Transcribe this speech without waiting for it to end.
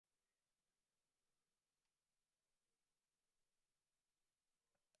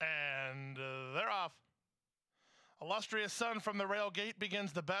And they're off. Illustrious Sun from the rail gate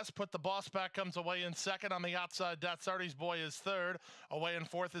begins the best. Put the Boss Back comes away in second. On the outside, Datsardi's Boy is third. Away in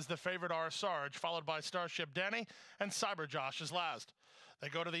fourth is the favorite R. Sarge, followed by Starship Danny, and Cyber Josh is last. They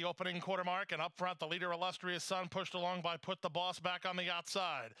go to the opening quarter mark, and up front, the leader, Illustrious Sun, pushed along by Put the Boss Back on the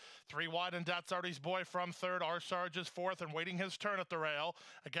outside. 3 wide, and Datsardi's Boy from third. R. Sarge is fourth and waiting his turn at the rail.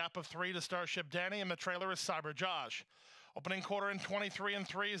 A gap of 3 to Starship Danny, and the trailer is Cyber Josh. Opening quarter in 23 and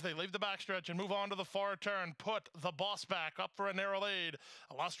 3 as they leave the backstretch and move on to the far turn. Put the Boss Back up for a narrow lead.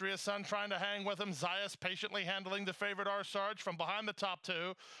 Illustrious Sun trying to hang with him. Zayas patiently handling the favorite R. Sarge from behind the top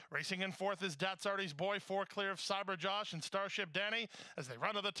 2. Racing in fourth is Datsardi's Boy, 4 clear of Cyber Josh and Starship Danny as they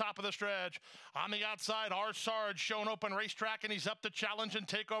run to the top of the stretch. On the outside, R. Sarge shown open racetrack, and he's up to challenge and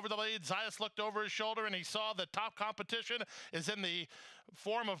take over the lead. Zayas looked over his shoulder and he saw the top competition is in the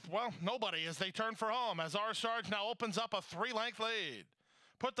form of, well, nobody as they turn for home, as R. Sarge now opens up a 3-length lead.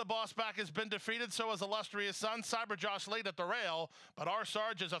 Put the Boss Back has been defeated, so has Illustrious Sun. Cyber Josh late at the rail, but R.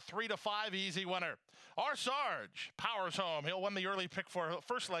 Sarge is a 3-5 easy winner. R. Sarge powers home. He'll win the early pick 4,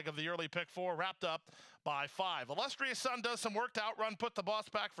 first leg of the early pick 4, wrapped up by 5. Illustrious Sun does some work to outrun Put the Boss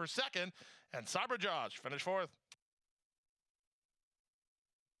Back for second, and Cyber Josh finished fourth.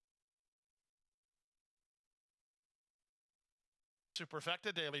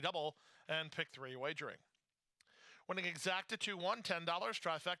 Superfecta Daily Double and Pick 3 wagering. Winning exacta 2-1, $10.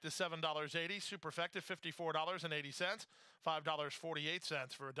 Trifecta $7.80. Superfecta $54.80.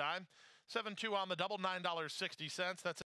 $5.48 for a dime. 7-2 on the double, $9.60. That's